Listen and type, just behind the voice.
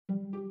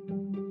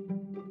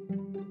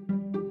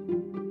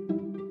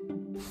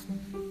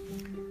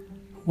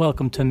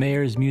Welcome to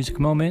Mayor's Music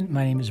Moment.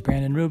 My name is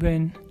Brandon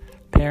Rubin,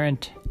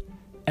 parent,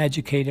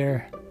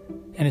 educator,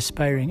 and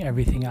aspiring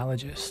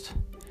everythingologist.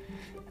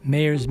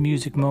 Mayor's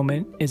Music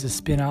Moment is a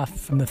spin-off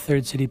from the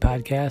Third City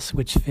podcast,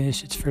 which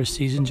finished its first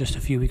season just a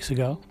few weeks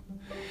ago.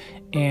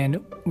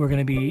 And we're going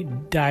to be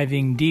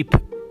diving deep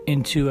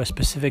into a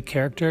specific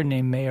character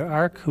named Mayor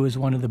Ark, who is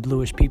one of the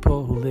Bluish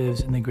people who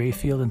lives in the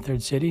Grayfield in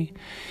Third City.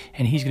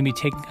 And he's going to be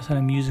taking us on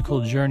a musical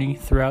journey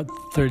throughout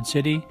Third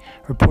City,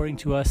 reporting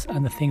to us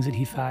on the things that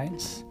he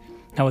finds.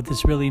 Now, what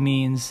this really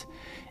means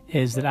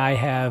is that I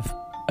have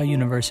a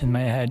universe in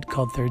my head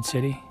called Third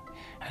City.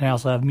 And I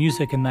also have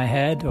music in my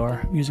head,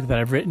 or music that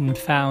I've written,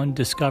 found,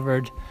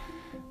 discovered,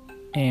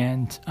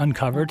 and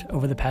uncovered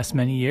over the past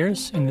many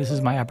years. And this is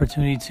my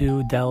opportunity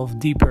to delve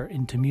deeper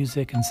into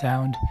music and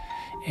sound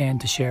and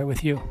to share it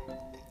with you.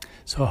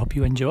 So I hope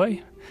you enjoy.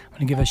 I'm going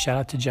to give a shout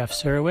out to Jeff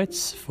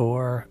Surowitz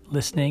for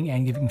listening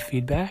and giving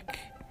feedback.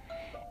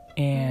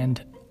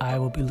 And I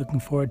will be looking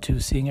forward to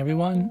seeing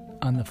everyone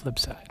on the flip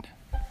side.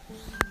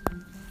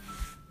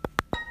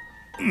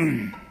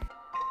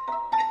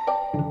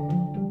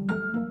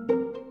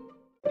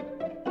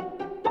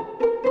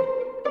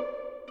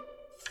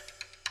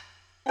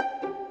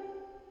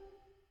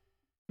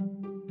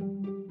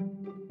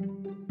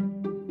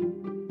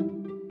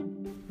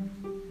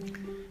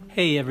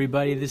 Hey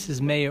everybody, this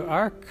is Mayor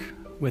Ark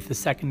with the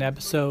second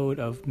episode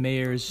of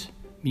Mayor's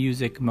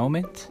Music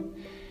Moment,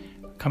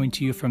 coming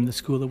to you from the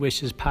School of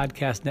Wishes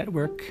podcast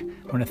network.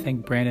 I want to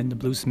thank Brandon the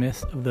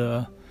Bluesmith of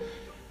the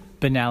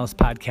Benalis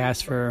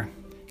podcast for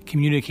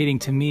communicating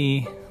to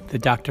me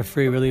that Dr.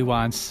 Free really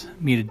wants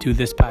me to do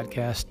this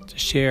podcast to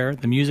share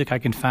the music I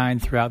can find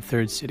throughout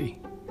Third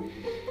City.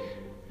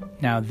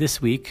 Now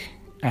this week,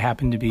 I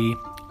happen to be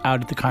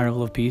out at the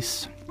Carnival of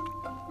Peace,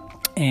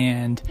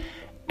 and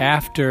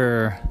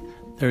after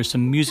there's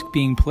some music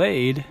being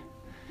played,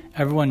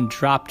 everyone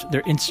dropped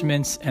their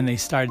instruments and they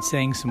started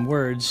saying some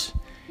words,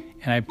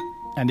 and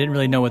I didn't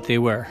really know what they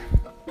were.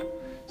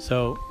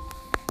 So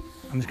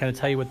I'm just going to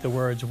tell you what the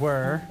words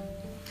were.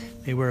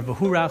 They were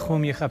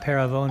V'hurachum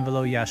yechaper avon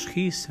v'lo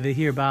yashchis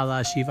v'hir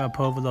ba'ala shiva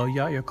po v'lo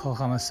ya'ir kol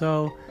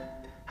chamaso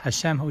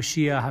Hashem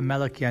Hoshia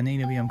HaMelech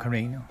Yaneinu B'yom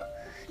Kareinu.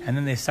 And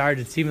then they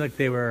started, it seemed like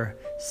they were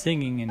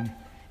singing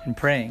and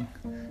praying.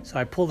 So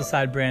I pulled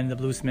aside Brandon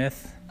the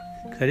Bluesmith,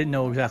 because I didn't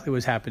know exactly what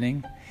was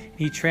happening.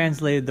 He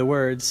translated the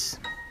words,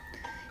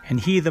 and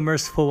he, the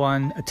merciful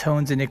one,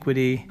 atones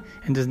iniquity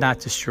and does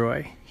not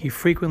destroy. He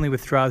frequently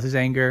withdraws his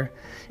anger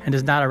and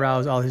does not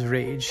arouse all his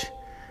rage.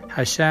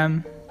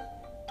 Hashem,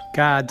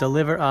 God,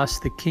 deliver us,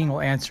 the King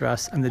will answer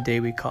us on the day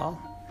we call.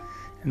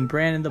 And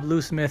Brandon the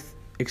Bluesmith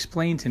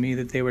explained to me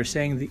that they were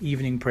saying the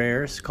evening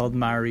prayers called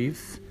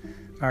Mariv.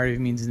 Mariv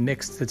means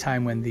mixed, the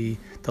time when the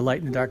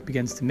light and the dark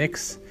begins to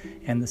mix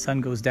and the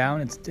sun goes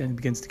down and it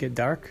begins to get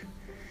dark.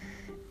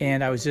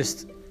 And I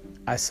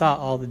saw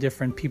all the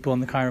different people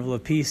in the Carnival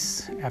of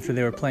Peace after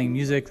they were playing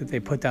music that they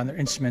put down their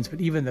instruments, but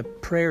even the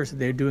prayers that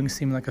they were doing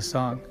seemed like a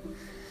song.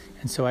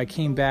 And so I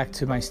came back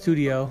to my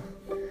studio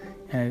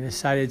and I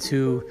decided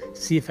to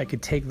see if I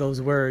could take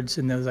those words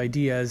and those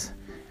ideas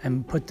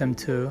and put them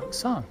to a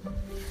song.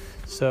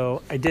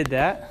 So I did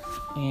that,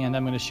 and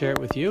I'm going to share it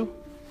with you,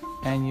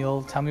 and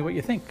you'll tell me what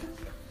you think.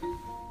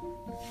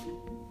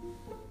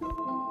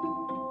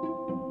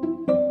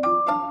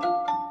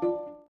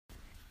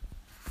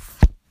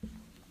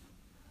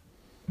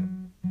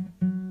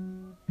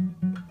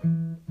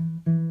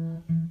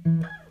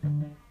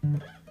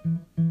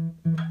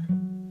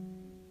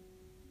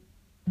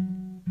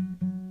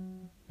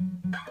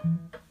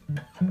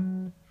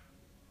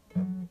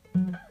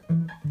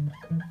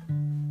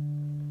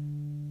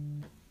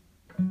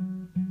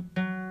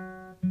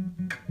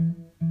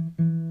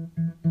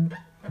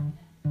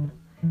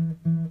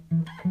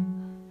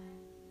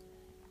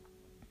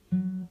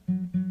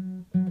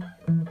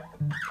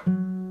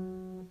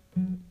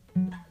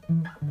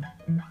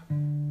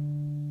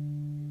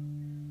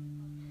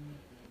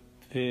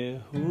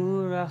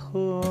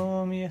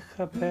 V'hurachum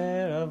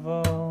yechaper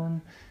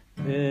avon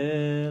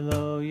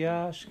v'lo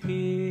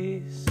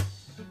yashkis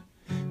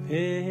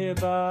v'hir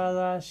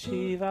ba'ala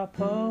shiva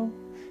po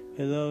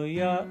v'lo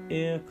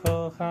ya'ir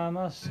kol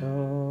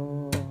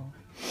chamaso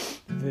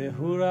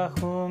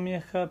v'hurachum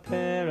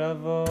yechaper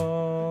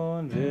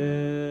avon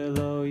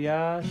v'lo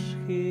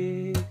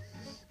yashkis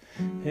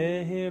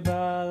v'hir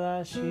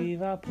ba'ala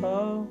shiva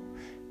po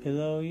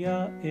v'lo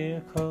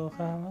ya'ir kol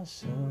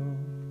chamaso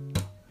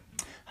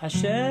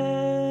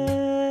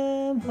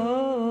Hashem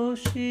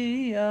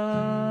Hoshia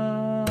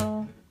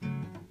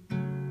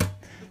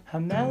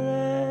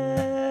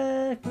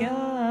HaMelech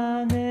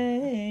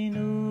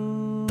Yaneinu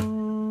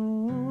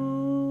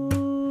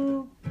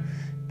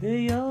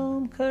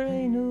B'yom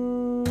Kareinu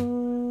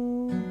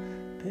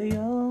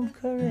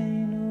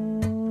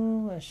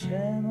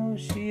Hashem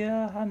Hoshia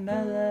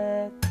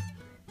HaMelech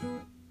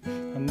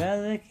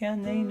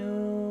Yaneinu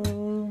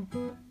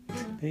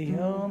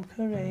B'yom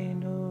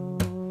Kareinu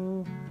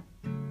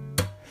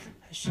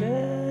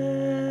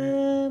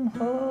Hashem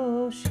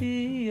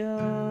Hoshia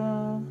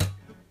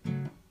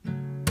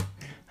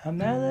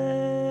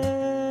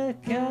HaMelech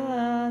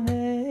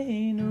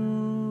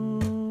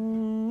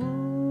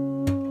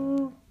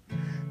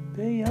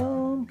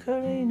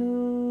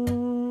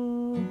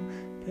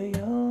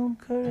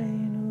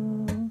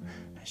Kareinu,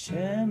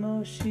 Hashem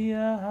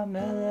Oshia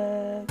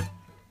HaMelech,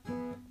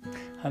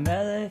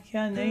 HaMelech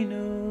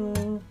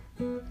Yaneinu,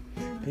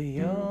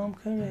 B'yom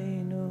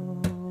Kareinu,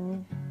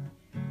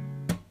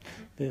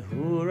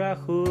 V'hu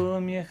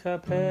Rachum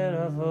Yechaper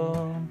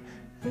Avon,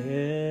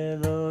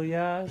 Ve'lo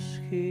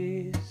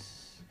Yashkis,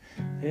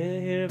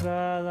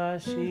 Ve'hirba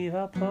Lashiv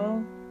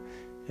Apo,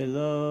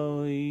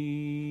 Ve'lo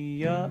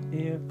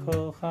Ya'ir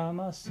Kol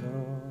Chamaso,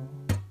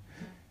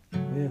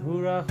 V'hu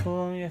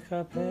Rachum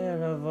Yechaper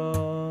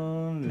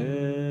Avon,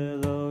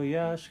 Ve'lo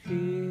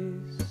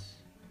Yashkis,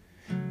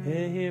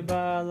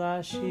 Ve'hirba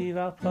Lashiv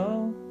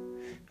Apo,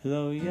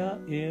 Ve'lo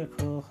Ya'ir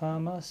Kol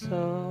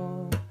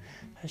Chamaso,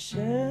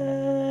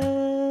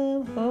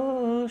 Hashem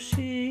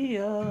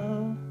Hoshia,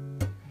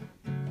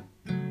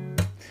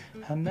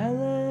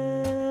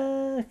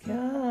 HaMelech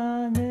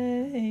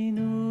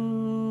Yaneinu,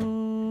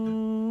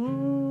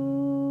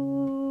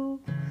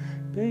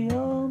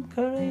 B'yom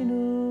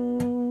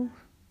Kareinu,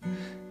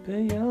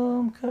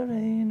 B'yom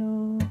Kareinu,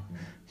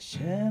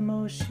 Hashem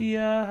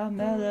Hoshia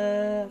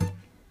HaMelech,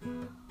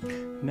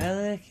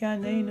 Melech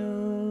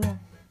Yaneinu,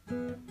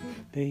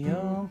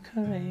 B'yom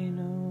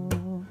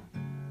Kareinu.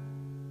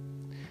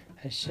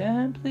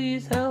 Hashem,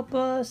 please help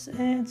us,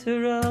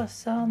 answer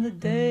us on the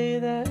day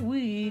that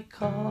we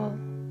call.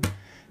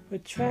 We're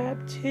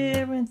trapped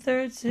here in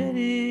Third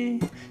City,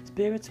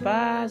 spirit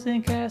spies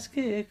and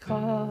casket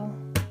call.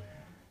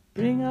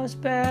 Bring us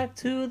back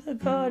to the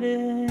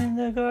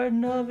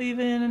garden of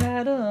Eden and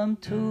Adam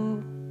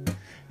too.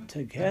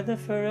 Together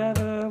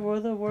forever, we're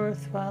the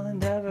worthwhile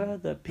endeavor,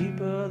 the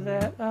people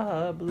that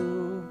are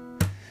blue.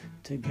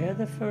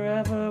 Together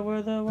forever,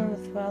 we're the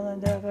worthwhile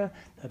endeavor,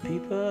 the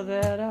people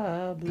that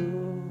are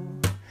blue.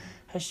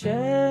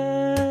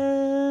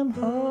 Hashem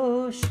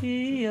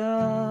Hoshia,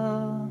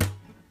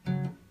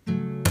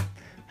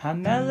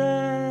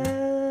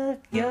 HaMelech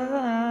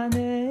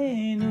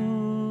Yaneinu,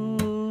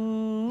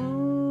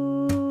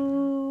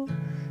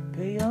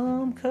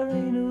 B'yom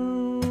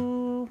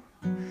Kareinu,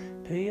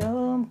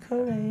 B'yom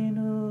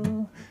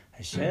Kareinu,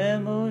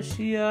 Hashem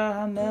Hoshia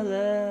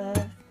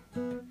HaMelech,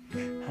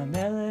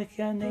 HaMelech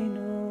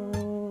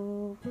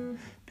Yaneinu,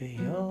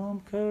 B'yom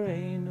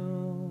Kareinu.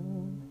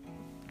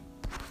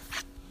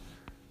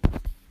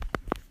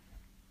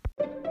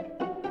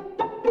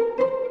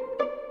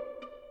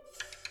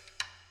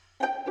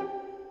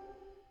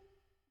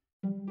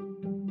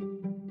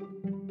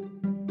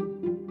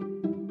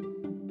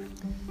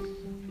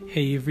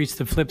 Hey, you've reached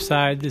the flip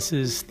side. This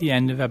is the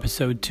end of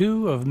episode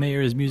 2 of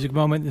Mayor's Music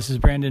Moment. This is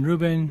Brandon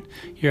Rubin,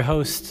 your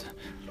host,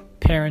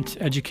 parent,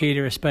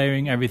 educator,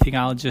 aspiring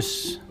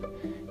everythingologist,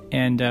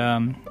 and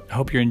I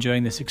hope you're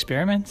enjoying this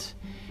experiment.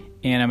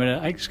 And I'm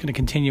just gonna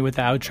continue with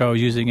the outro I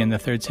was using in the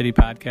Third City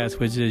podcast,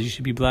 which is you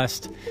should be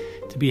blessed,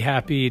 to be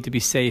happy, to be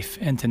safe,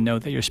 and to know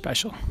that you're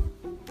special.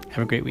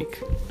 Have a great week.